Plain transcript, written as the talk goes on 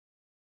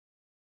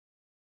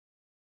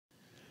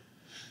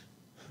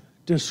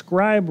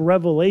describe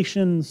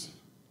revelations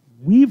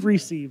we've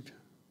received,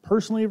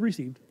 personally have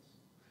received.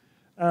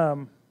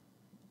 And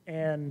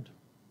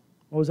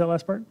what was that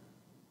last part?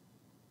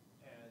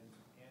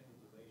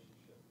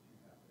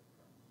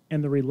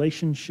 And the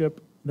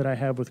relationship that I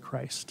have with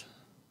Christ.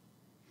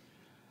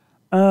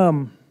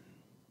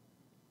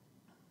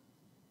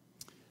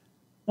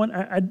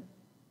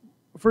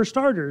 For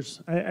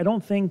starters, I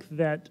don't think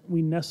that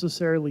we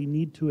necessarily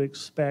need to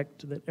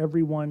expect that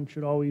everyone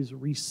should always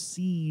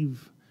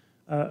receive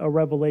a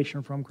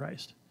revelation from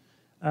Christ.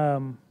 I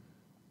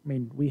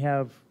mean, we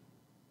have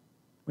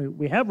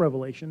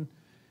revelation,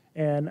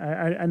 and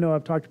I know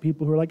I've talked to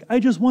people who are like, I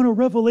just want a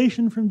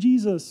revelation from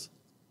Jesus.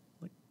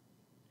 Like,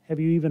 have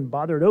you even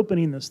bothered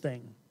opening this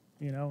thing?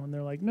 You know, and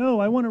they're like, no,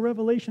 I want a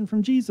revelation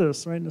from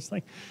Jesus, right? And it's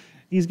like,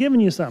 he's giving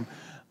you some.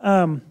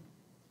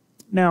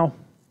 Now,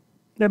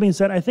 that being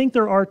said, I think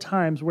there are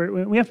times where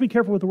we have to be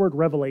careful with the word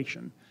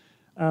revelation,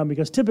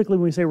 because typically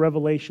when we say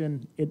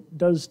revelation, it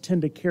does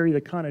tend to carry the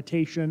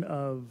connotation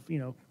of, you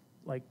know,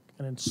 like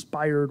an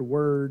inspired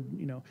word,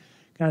 you know,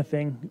 kind of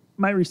thing.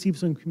 Might receive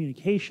some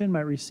communication,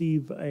 might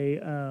receive a,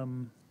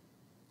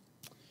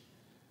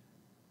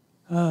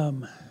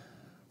 trying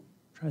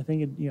to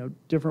think of, you know,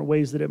 different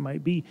ways that it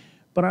might be.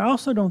 But I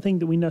also don't think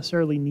that we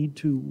necessarily need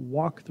to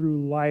walk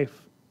through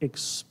life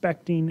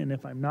expecting, and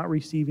if I'm not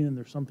receiving, then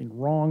there's something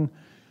wrong.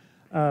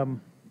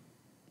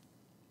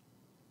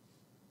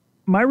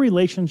 My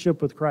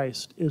relationship with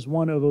Christ is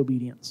one of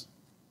obedience.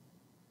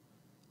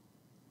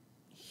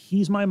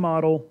 He's my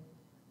model.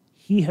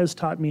 He has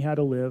taught me how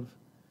to live,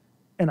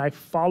 and I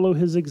follow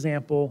his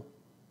example,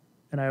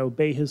 and I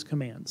obey his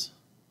commands.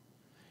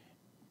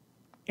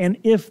 And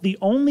if the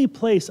only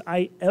place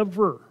I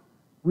ever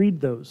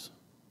read those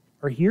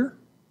are here,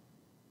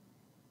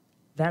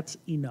 that's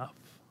enough.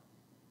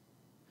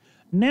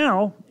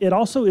 Now, it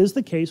also is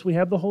the case, we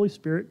have the Holy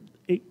Spirit,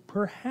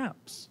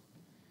 perhaps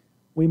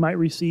we might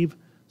receive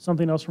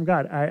something else from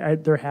God.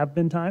 There have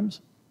been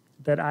times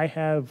that I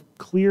have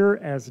clear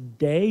as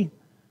day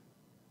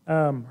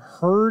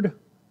heard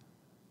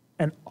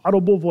an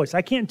audible voice.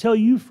 I can't tell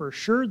you for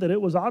sure that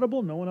it was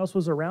audible. No one else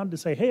was around to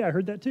say, hey, I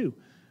heard that too.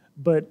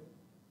 But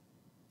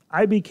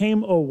I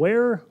became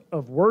aware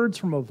of words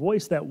from a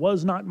voice that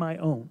was not my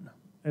own.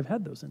 I've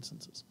had those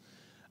instances.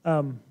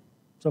 Some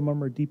of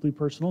them are deeply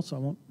personal, so I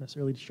won't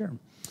necessarily share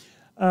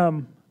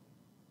them.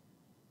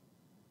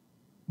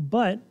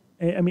 But,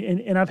 I mean,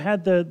 and I've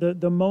had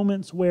the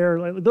moments where,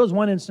 like, there was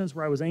one instance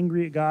where I was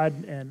angry at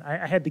God, and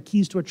I had the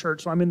keys to a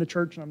church, so I'm in the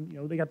church, and I'm, you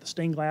know, they got the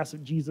stained glass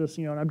of Jesus,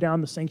 you know, and I'm down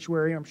in the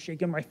sanctuary, and I'm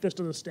shaking my fist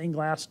at the stained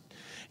glass,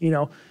 you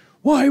know,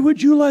 why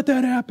would you let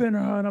that happen?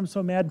 Oh, and I'm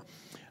so mad.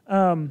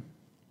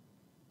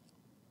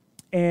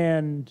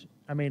 And,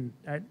 I mean,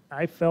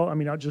 I felt, I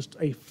mean, just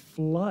a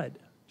flood,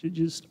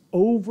 just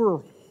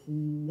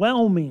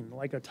overwhelming,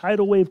 like a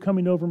tidal wave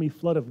coming over me,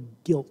 flood of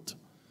guilt.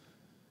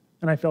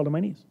 And I fell to my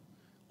knees.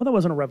 Well, that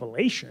wasn't a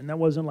revelation. That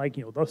wasn't like,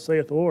 you know, thus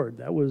saith the Lord.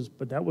 That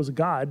was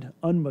God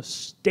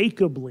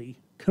unmistakably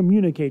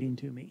communicating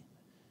to me.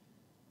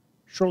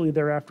 Shortly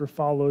thereafter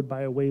followed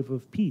by a wave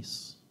of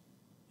peace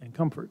and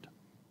comfort.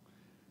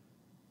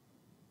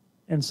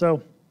 And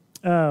so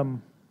that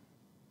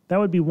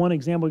would be one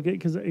example,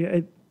 because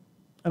I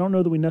don't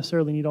know that we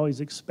necessarily need to always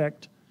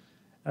expect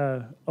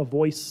a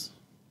voice,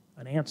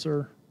 an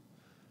answer.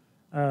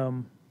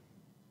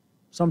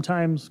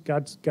 Sometimes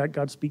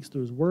God speaks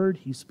through his word.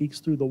 He speaks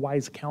through the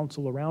wise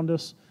counsel around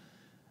us.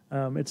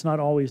 It's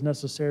not always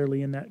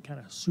necessarily in that kind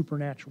of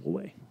supernatural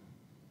way.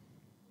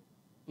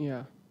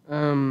 Yeah.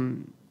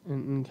 And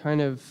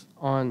kind of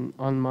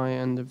on my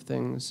end of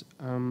things,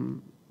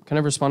 kind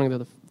of responding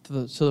to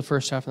the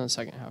first half and the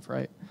second half,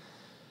 right?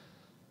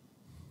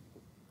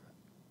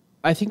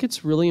 I think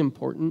it's really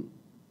important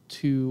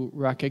to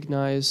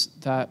recognize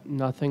that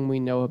nothing we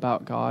know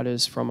about God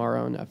is from our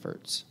own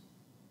efforts.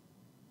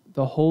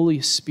 The Holy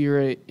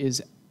Spirit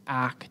is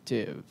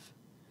active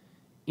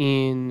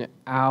in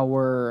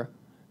our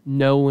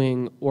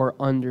knowing or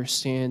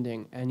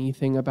understanding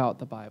anything about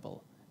the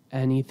Bible,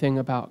 anything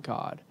about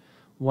God.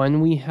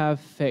 When we have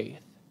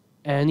faith,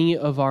 any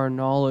of our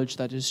knowledge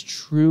that is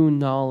true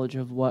knowledge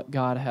of what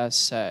God has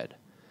said,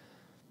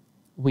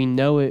 we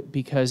know it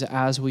because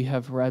as we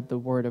have read the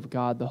Word of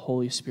God, the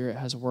Holy Spirit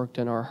has worked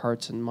in our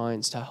hearts and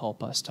minds to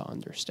help us to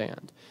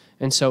understand.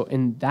 And so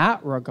in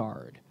that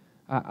regard,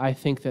 I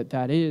think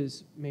that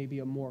is maybe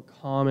a more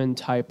common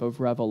type of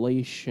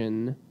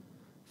revelation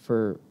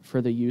for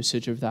the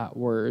usage of that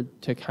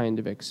word to kind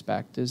of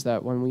expect, is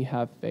that when we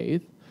have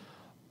faith,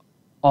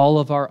 all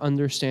of our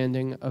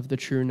understanding of the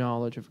true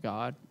knowledge of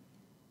God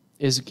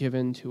is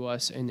given to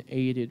us and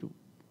aided,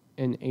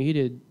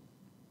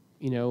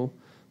 you know,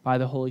 by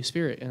the Holy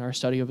Spirit in our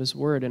study of his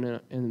word and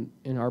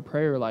in our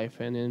prayer life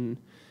and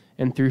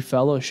through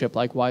fellowship,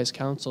 like wise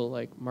counsel,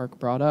 like Mark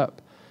brought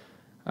up.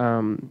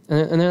 And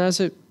then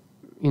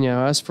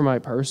as for my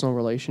personal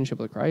relationship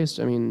with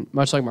Christ, I mean,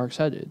 much like Mark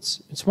said,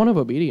 it's one of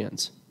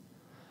obedience.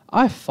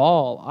 I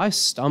fall, I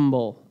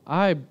stumble,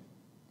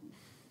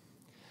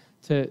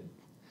 to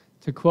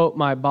quote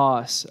my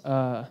boss,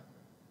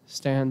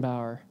 Stan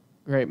Bauer,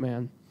 Great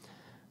man.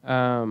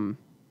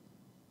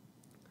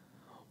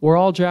 We're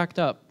all jacked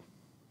up.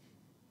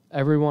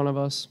 Every one of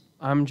us.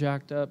 I'm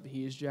jacked up.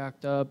 He's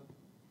jacked up.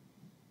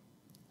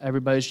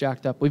 Everybody's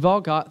jacked up. We've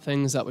all got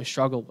things that we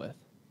struggle with.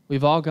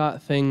 We've all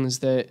got things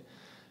that,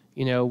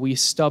 we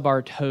stub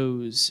our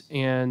toes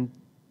and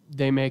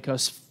they make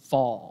us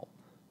fall.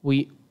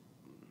 We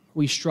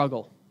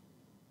struggle.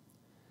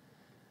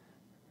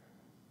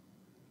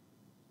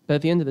 But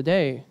at the end of the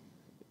day,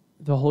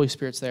 the Holy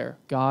Spirit's there.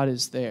 God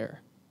is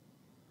there,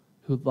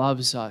 who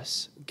loves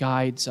us,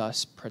 guides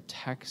us,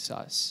 protects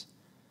us.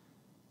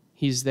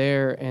 He's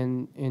there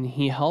and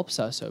he helps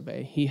us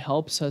obey. He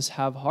helps us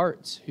have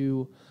hearts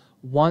who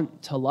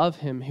want to love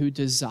him, who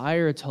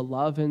desire to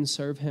love and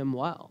serve him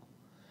well.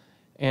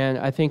 And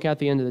I think at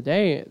the end of the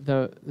day,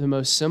 the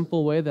most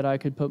simple way that I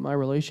could put my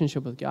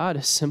relationship with God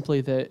is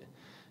simply the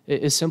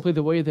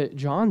way that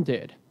John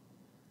did.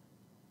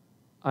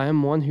 I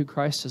am one who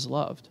Christ has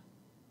loved.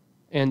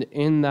 And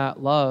in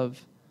that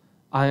love,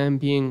 I am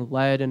being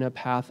led in a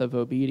path of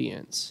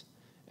obedience.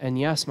 And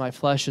yes, my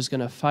flesh is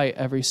going to fight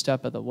every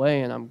step of the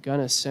way, and I'm going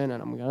to sin,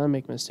 and I'm going to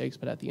make mistakes,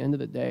 but at the end of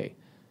the day,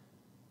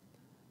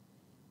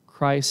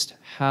 Christ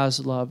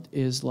has loved,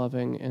 is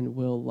loving, and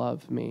will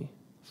love me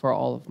for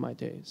all of my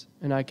days.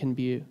 And I can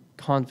be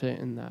confident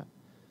in that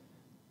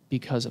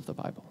because of the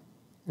Bible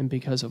and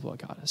because of what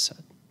God has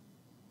said.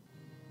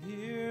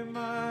 Hear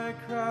my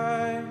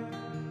cry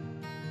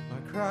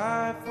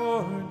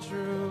for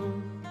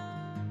truth,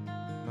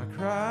 my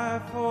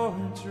cry for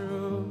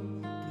truth,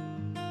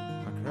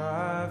 my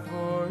cry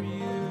for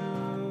you.